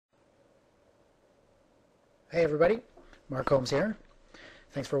Hey everybody, Marc Holmes here.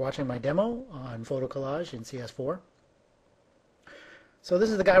 Thanks for watching my demo on photo collage in CS4. So this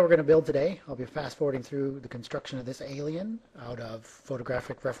is the guy we're going to build today. I'll be fast forwarding through the construction of this alien out of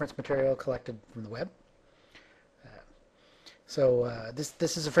photographic reference material collected from the web.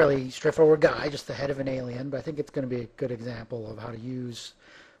 This is a fairly straightforward guy, just the head of an alien, but I think it's going to be a good example of how to use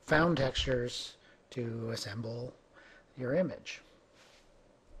found textures to assemble your image.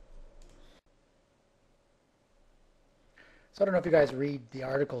 So I don't know if you guys read the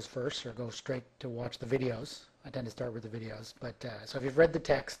articles first or go straight to watch the videos. I tend to start with the videos, but so if you've read the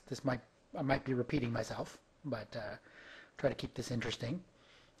text, I might be repeating myself, but try to keep this interesting.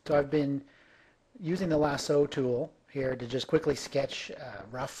 So I've been using the lasso tool here to just quickly sketch a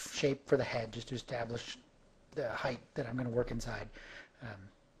rough shape for the head, just to establish the height that I'm going to work inside.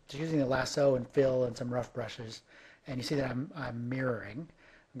 Just using the lasso and fill and some rough brushes, and you see that I'm mirroring.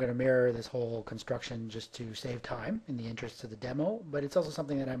 I'm going to mirror this whole construction just to save time in the interest of the demo, but it's also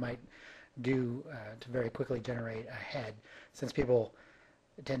something that I might do to very quickly generate a head, since people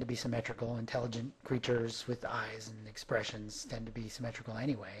tend to be symmetrical. Intelligent creatures with eyes and expressions tend to be symmetrical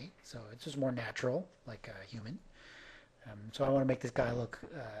anyway, so it's just more natural, like a human. So I want to make this guy look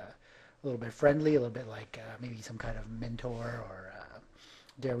a little bit friendly, a little bit like maybe some kind of mentor or,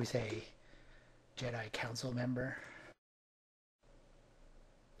 dare we say, Jedi Council member.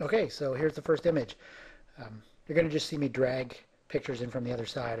 Okay, so here's the first image. You're going to just see me drag pictures in from the other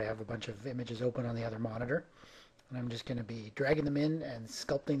side. I have a bunch of images open on the other monitor, and I'm just going to be dragging them in and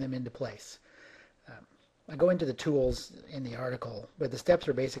sculpting them into place. I go into the tools in the article, but the steps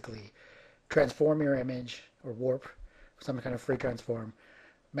are basically transform your image, or warp, some kind of free transform,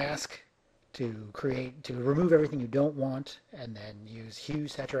 mask to remove everything you don't want, and then use hue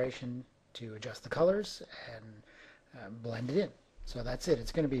saturation to adjust the colors and blend it in. So that's it.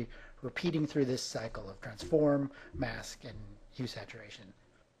 It's going to be repeating through this cycle of transform, mask, and hue saturation.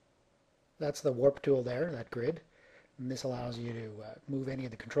 That's the warp tool there, that grid. And this allows you to move any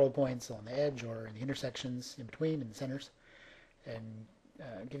of the control points on the edge or in the intersections in between, in the centers, and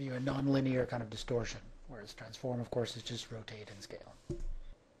give you a non-linear kind of distortion, whereas transform, of course, is just rotate and scale.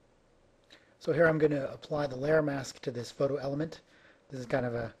 So here I'm going to apply the layer mask to this photo element. This is kind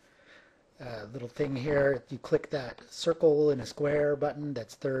of a little thing here. You click that circle in a square button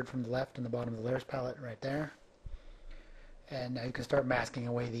that's third from the left in the bottom of the layers palette right there, and now you can start masking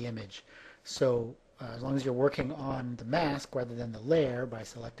away the image. So as long as you're working on the mask rather than the layer by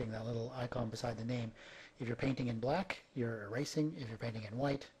selecting that little icon beside the name, if you're painting in black, you're erasing. If you're painting in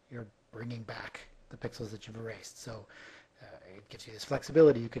white, you're bringing back the pixels that you've erased. So it gives you this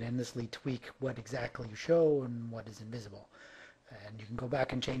flexibility. You can endlessly tweak what exactly you show and what is invisible. And you can go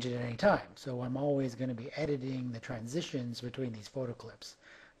back and change it at any time. So I'm always going to be editing the transitions between these photo clips.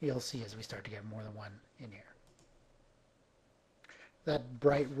 You'll see as we start to get more than one in here. That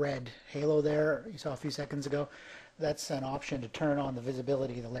bright red halo there you saw a few seconds ago, that's an option to turn on the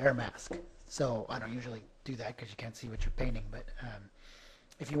visibility of the layer mask. So I don't usually do that because you can't see what you're painting, but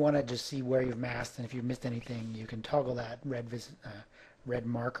if you want to just see where you've masked and if you've missed anything, you can toggle that red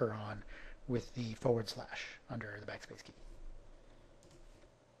marker on with the / under the backspace key.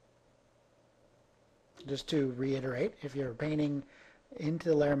 Just to reiterate, if you're painting into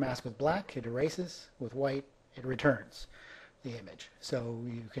the layer mask with black, it erases. With white, it returns the image. So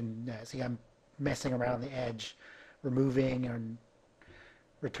you can see I'm messing around the edge, removing and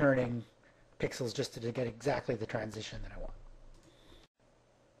returning pixels just to get exactly the transition that I want.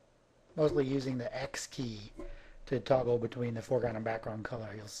 Mostly using the X key to toggle between the foreground and background color.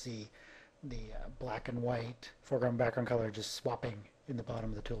 You'll see the black and white foreground and background color just swapping in the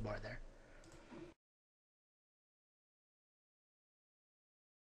bottom of the toolbar there.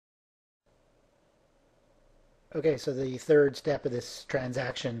 Okay, so the third step of this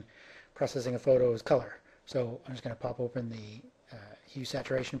transaction, processing a photo, is color. So I'm just going to pop open the hue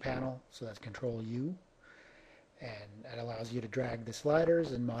saturation panel, so that's Control U, and that allows you to drag the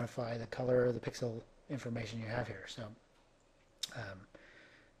sliders and modify the color of the pixel information you have here. So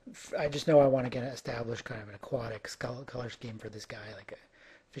I just know I want to establish kind of an aquatic color scheme for this guy, like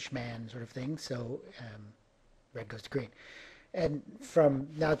a fishman sort of thing. So red goes to green. And from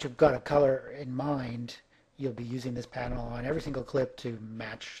now that you've got a color in mind, you'll be using this panel on every single clip to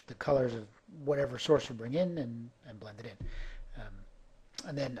match the colors of whatever source you bring in and blend it in.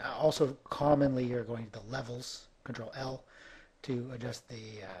 And then also commonly you're going to the levels, Control L, to adjust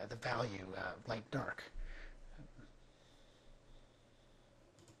the value, light, dark.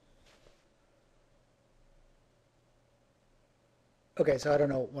 Okay, so I don't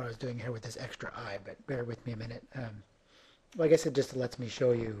know what I was doing here with this extra eye, but bear with me a minute. Well, I guess it just lets me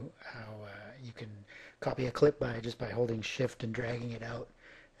show you how You can copy a clip by holding shift and dragging it out,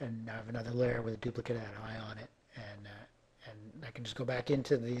 and I have another layer with a duplicate eye on it, and I can just go back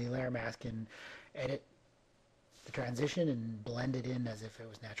into the layer mask and edit the transition and blend it in as if it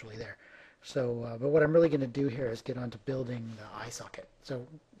was naturally there. So, but what I'm really going to do here is get on to building the eye socket. So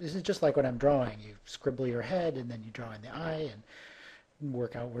this is just like when I'm drawing. You scribble your head and then you draw in the eye and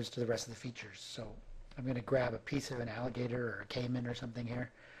work outwards to the rest of the features. So I'm going to grab a piece of an alligator or a caiman or something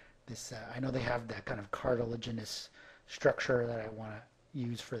here. This I know they have that kind of cartilaginous structure that I want to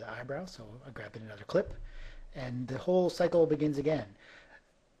use for the eyebrow, so I'll grab another clip. And the whole cycle begins again.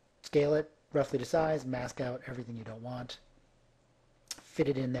 Scale it roughly to size, mask out everything you don't want, fit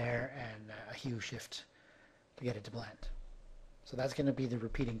it in there, and a hue shift to get it to blend. So that's going to be the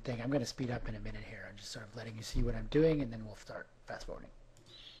repeating thing. I'm going to speed up in a minute here. I'm just sort of letting you see what I'm doing, and then we'll start fast forwarding.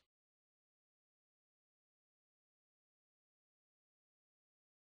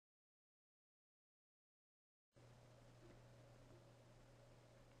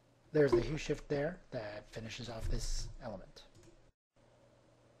 There's the hue shift there that finishes off this element.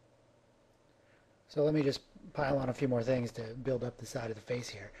 So let me just pile on a few more things to build up the side of the face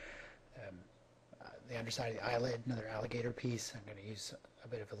here. The underside of the eyelid, another alligator piece. I'm going to use a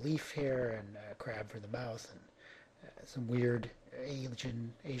bit of a leaf here and a crab for the mouth, and some weird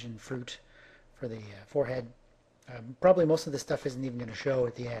Asian fruit for the forehead. Probably most of this stuff isn't even going to show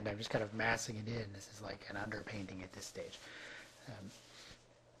at the end. I'm just kind of massing it in. This is like an underpainting at this stage.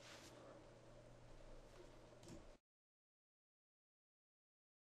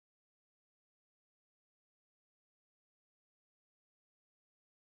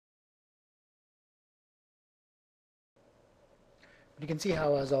 But you can see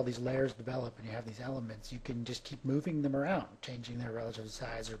how as all these layers develop and you have these elements, you can just keep moving them around, changing their relative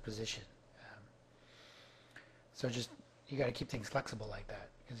size or position. So just, you got to keep things flexible like that,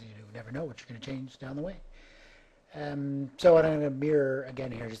 because you never know what you're going to change down the way. So I'm going to mirror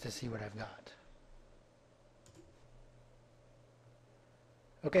again here just to see what I've got.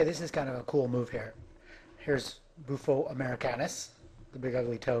 Okay, this is kind of a cool move here. Here's Bufo americanus, the big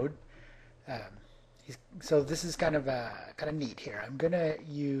ugly toad. So this is kind of neat here. I'm going to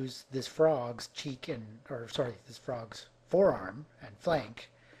use this frog's cheek this frog's forearm and flank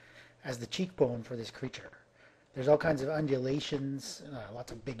as the cheekbone for this creature. There's all kinds of undulations,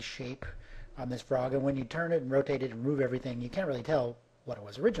 lots of big shape on this frog, and when you turn it and rotate it and move everything, you can't really tell what it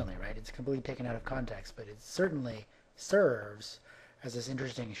was originally, right? It's completely taken out of context, but it certainly serves as this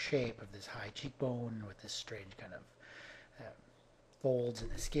interesting shape of this high cheekbone with this strange kind of folds in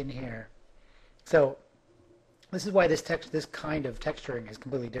the skin here. So this is why this kind of texturing is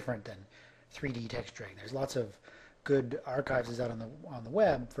completely different than 3D texturing. There's lots of good archives out on the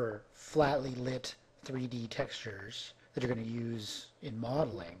web for flatly lit 3D textures that you're going to use in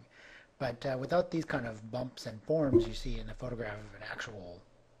modeling. But without these kind of bumps and forms you see in a photograph of an actual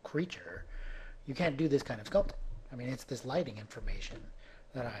creature, you can't do this kind of sculpting. I mean, it's this lighting information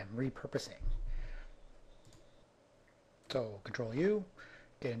that I'm repurposing. So Control U,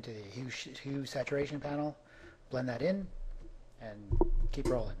 get into the hue saturation panel, blend that in, and keep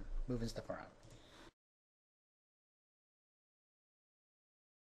rolling, moving stuff around.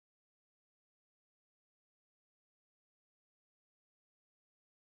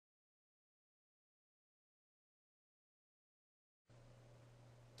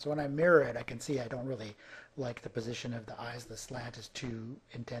 So when I mirror it, I can see I don't really like the position of the eyes. The slant is too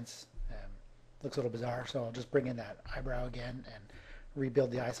intense. Looks a little bizarre, so I'll just bring in that eyebrow again and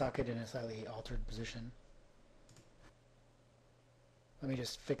rebuild the eye socket in a slightly altered position. Let me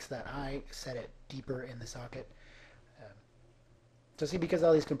just fix that eye, set it deeper in the socket. So see, because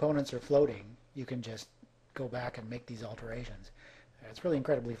all these components are floating, you can just go back and make these alterations. It's really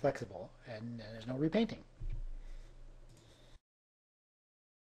incredibly flexible, and there's no repainting.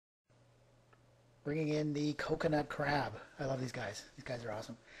 Bringing in the coconut crab. I love these guys. These guys are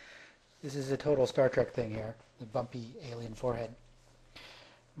awesome. This is a total Star Trek thing here, the bumpy alien forehead.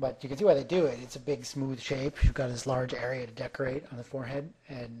 But you can see why they do it. It's a big smooth shape. You've got this large area to decorate on the forehead,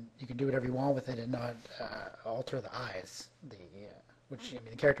 and you can do whatever you want with it and not alter the eyes. Which, I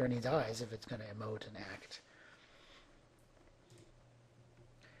mean, the character needs eyes if it's going to emote and act.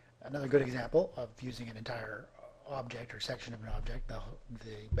 Another good example of using an entire object or section of an object,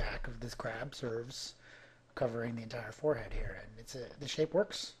 the back of this crab serves covering the entire forehead here, and the shape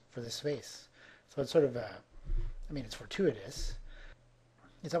works for this face. So it's sort of I mean, it's fortuitous.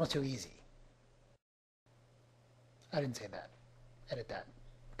 It's almost too easy. I didn't say that. Edit that.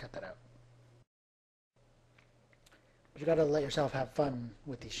 Cut that out. But you got to let yourself have fun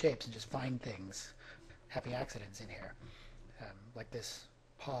with these shapes and just find things, happy accidents in here, like this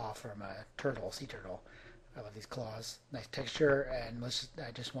paw from a turtle, sea turtle. I love these claws. Nice texture, and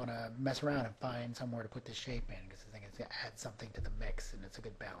I just want to mess around and find somewhere to put this shape in because I think it's going to add something to the mix and it's a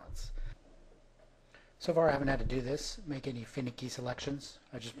good balance. So far I haven't had to do this, make any finicky selections.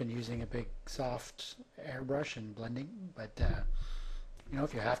 I've just been using a big soft airbrush and blending, but you know,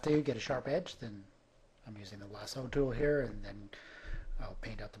 if you have to get a sharp edge, then I'm using the lasso tool here, and then I'll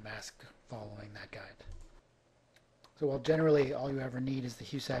paint out the mask following that guide. So while generally all you ever need is the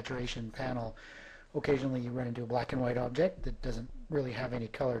hue saturation panel, occasionally you run into a black and white object that doesn't really have any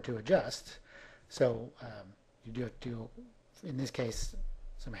color to adjust. So you do have to do, in this case,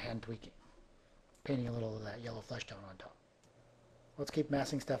 some hand tweaking, painting a little of that yellow flesh tone on top. Let's keep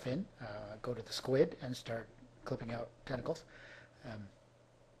massing stuff in. Go to the squid and start clipping out tentacles.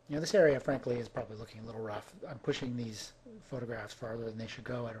 You know, this area, frankly, is probably looking a little rough. I'm pushing these photographs farther than they should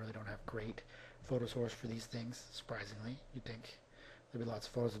go. I really don't have great photo source for these things, surprisingly. You'd think there'd be lots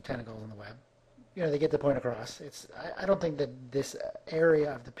of photos of tentacles on the web. You know, they get the point across. I don't think that this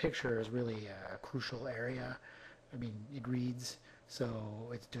area of the picture is really a crucial area. I mean, it reads, so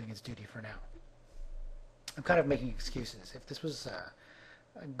it's doing its duty for now. I'm kind of making excuses. If this was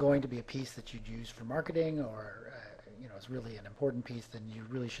going to be a piece that you'd use for marketing, or you know, it's really an important piece, then you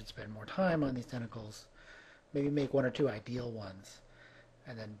really should spend more time on these tentacles. Maybe make one or two ideal ones,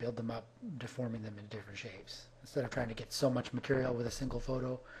 and then build them up, deforming them into different shapes, instead of trying to get so much material with a single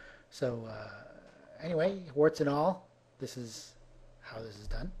photo. So anyway, warts and all, this is how this is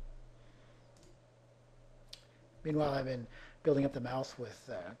done. Meanwhile, I've been building up the mouth with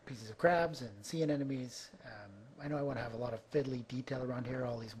pieces of crabs and sea anemones. I know I want to have a lot of fiddly detail around here,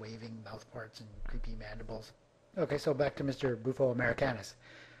 all these waving mouth parts and creepy mandibles. Okay, so back to Mr. Bufo Americanus.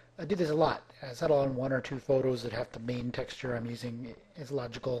 I do this a lot. I settle on one or two photos that have the main texture I'm using is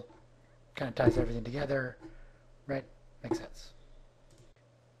logical, kind of ties everything together, right? Makes sense.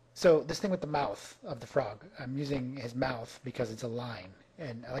 So this thing with the mouth of the frog, I'm using his mouth because it's a line,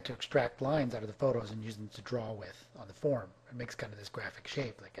 and I like to extract lines out of the photos and use them to draw with on the form. It makes kind of this graphic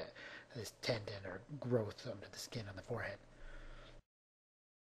shape, like this tendon or growth under the skin on the forehead.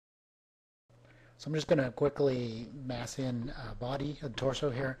 So I'm just going to quickly mass in body and torso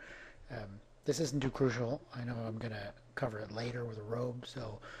here. This isn't too crucial. I know I'm going to cover it later with a robe,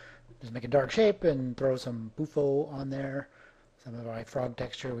 so just make a dark shape and throw some bufo on there. Some of my frog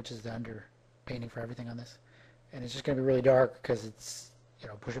texture, which is the underpainting for everything on this. And it's just going to be really dark because it's, you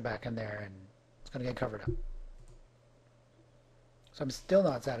know, push it back in there and it's going to get covered up. So I'm still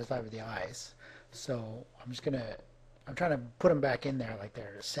not satisfied with the eyes. So I'm trying to put them back in there like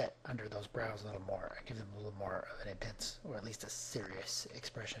they're set under those brows a little more. I give them a little more of an intense, or at least a serious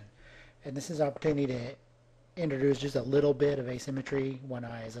expression. And this is an opportunity to introduce just a little bit of asymmetry. One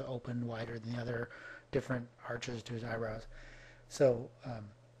eye is open wider than the other, different arches to his eyebrows. So,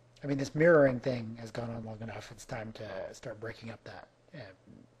 I mean, this mirroring thing has gone on long enough. It's time to start breaking up that,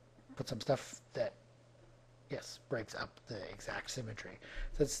 put some stuff that, yes, breaks up the exact symmetry.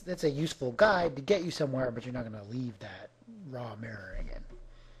 So that's a useful guide to get you somewhere, but you're not going to leave that raw mirroring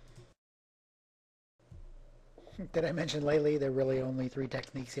in. Did I mention lately there are really only 3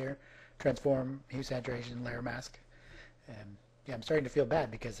 techniques here? Transform, hue saturation, layer mask. Yeah, I'm starting to feel bad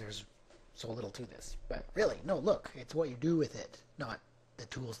because there's so little to this. But really, no, look, it's what you do with it, not the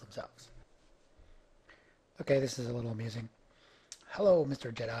tools themselves. Okay, this is a little amusing. Hello,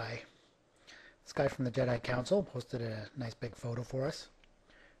 Mr. Jedi. This guy from the Jedi Council posted a nice big photo for us.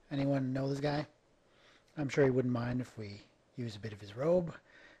 Anyone know this guy? I'm sure he wouldn't mind if we use a bit of his robe.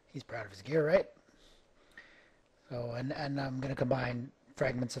 He's proud of his gear, right? So, and I'm going to combine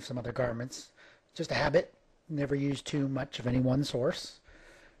fragments of some other garments. Just a habit. Never use too much of any one source.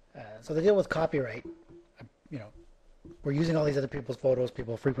 So the deal with copyright, you know, we're using all these other people's photos.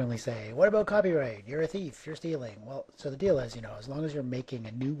 People frequently say, what about copyright? You're a thief. You're stealing. Well, so the deal is, you know, as long as you're making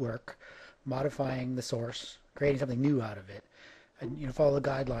a new work, modifying the source, creating something new out of it, and you know, follow the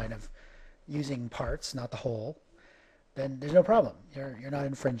guideline of using parts, not the whole, then there's no problem. You're not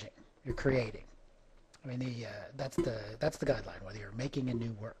infringing. You're creating. I mean, that's the guideline, whether you're making a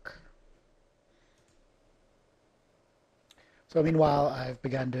new work. So meanwhile, I've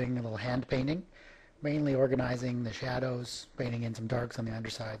begun doing a little hand painting, mainly organizing the shadows, painting in some darks on the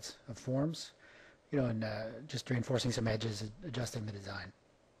undersides of forms, you know, and just reinforcing some edges, adjusting the design.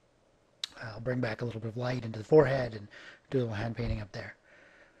 I'll bring back a little bit of light into the forehead and do a little hand painting up there.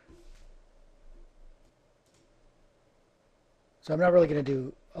 So I'm not really going to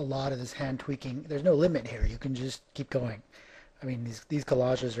do a lot of this hand tweaking. There's no limit here. You can just keep going. I mean, these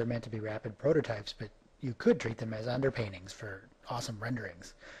collages are meant to be rapid prototypes, but you could treat them as underpaintings for awesome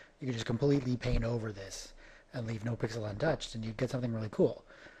renderings. You could just completely paint over this and leave no pixel untouched, and you'd get something really cool.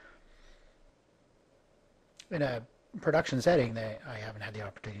 in a production setting, I haven't had the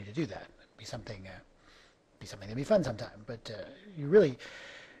opportunity to do that. It'd be something that'd be fun sometime. But you really,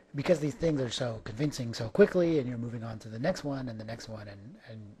 because these things are so convincing so quickly, and you're moving on to the next one and the next one,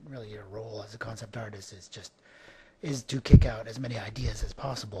 and really your role as a concept artist is to kick out as many ideas as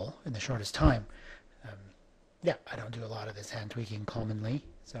possible in the shortest time. Um, yeah, I don't do a lot of this hand tweaking commonly,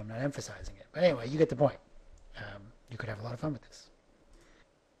 so I'm not emphasizing it. But anyway, you get the point. You could have a lot of fun with this.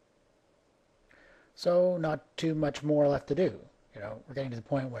 So not too much more left to do. We're getting to the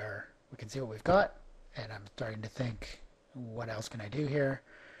point where we can see what we've got, and I'm starting to think, what else can I do here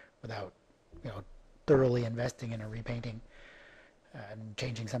without, thoroughly investing in a repainting and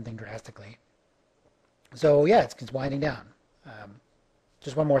changing something drastically. So yeah, it's winding down.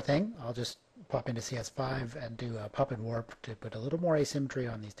 Just one more thing. I'll just pop into CS5 and do a puppet warp to put a little more asymmetry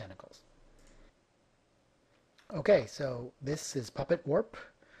on these tentacles. Okay, so this is puppet warp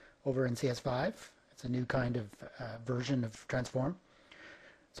over in CS5. It's a new kind of version of transform.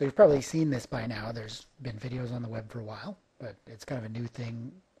 So you've probably seen this by now. There's been videos on the web for a while, but it's kind of a new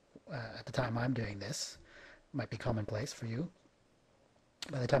thing at the time I'm doing this. It might be commonplace for you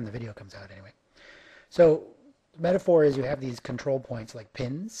by the time the video comes out anyway. So the metaphor is you have these control points like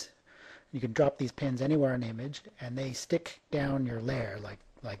pins. You can drop these pins anywhere in the image, and they stick down your layer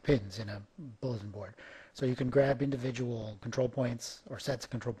like pins in a bulletin board. So you can grab individual control points or sets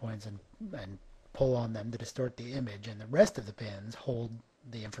of control points and pull on them to distort the image, and the rest of the pins hold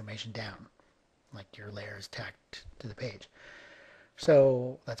the information down, like your layer is tacked to the page.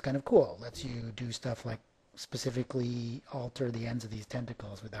 So that's kind of cool. Lets you do stuff like specifically alter the ends of these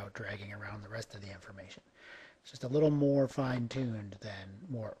tentacles without dragging around the rest of the information. It's just a little more fine-tuned than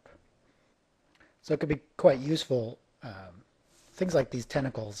warp. So it could be quite useful. Things like these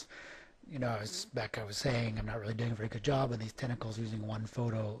tentacles, I was saying I'm not really doing a very good job of these tentacles using one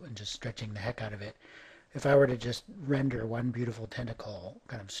photo and just stretching the heck out of it. If I were to just render one beautiful tentacle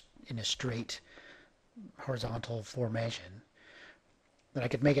kind of in a straight horizontal formation, then I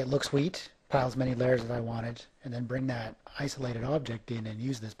could make it look sweet, pile as many layers as I wanted, and then bring that isolated object in and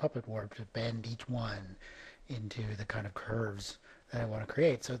use this puppet warp to bend each one into the kind of curves that I want to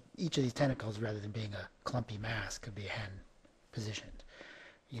create. So each of these tentacles, rather than being a clumpy mass, could be hand positioned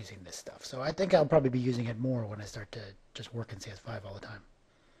using this stuff. So I think I'll probably be using it more when I start to just work in CS5 all the time.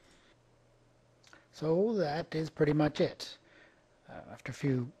 So that is pretty much it. After a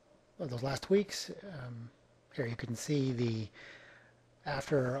few of those last weeks, here you can see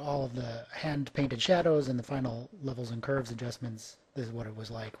after all of the hand-painted shadows and the final levels and curves adjustments, this is what it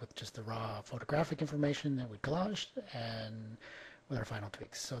was like with just the raw photographic information that we collaged and with our final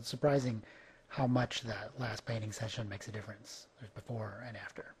tweaks. So it's surprising how much that last painting session makes a difference. There's before and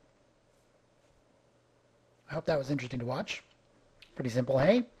after. I hope that was interesting to watch. Pretty simple,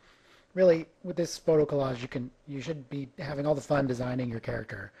 hey? Really, with this photo collage, you should be having all the fun designing your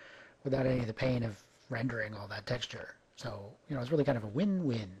character without any of the pain of rendering all that texture. So, it's really kind of a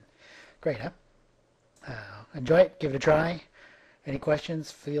win-win. Great, huh? Enjoy it. Give it a try. Any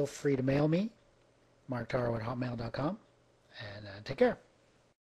questions, feel free to mail me, marctaro@hotmail.com. And take care.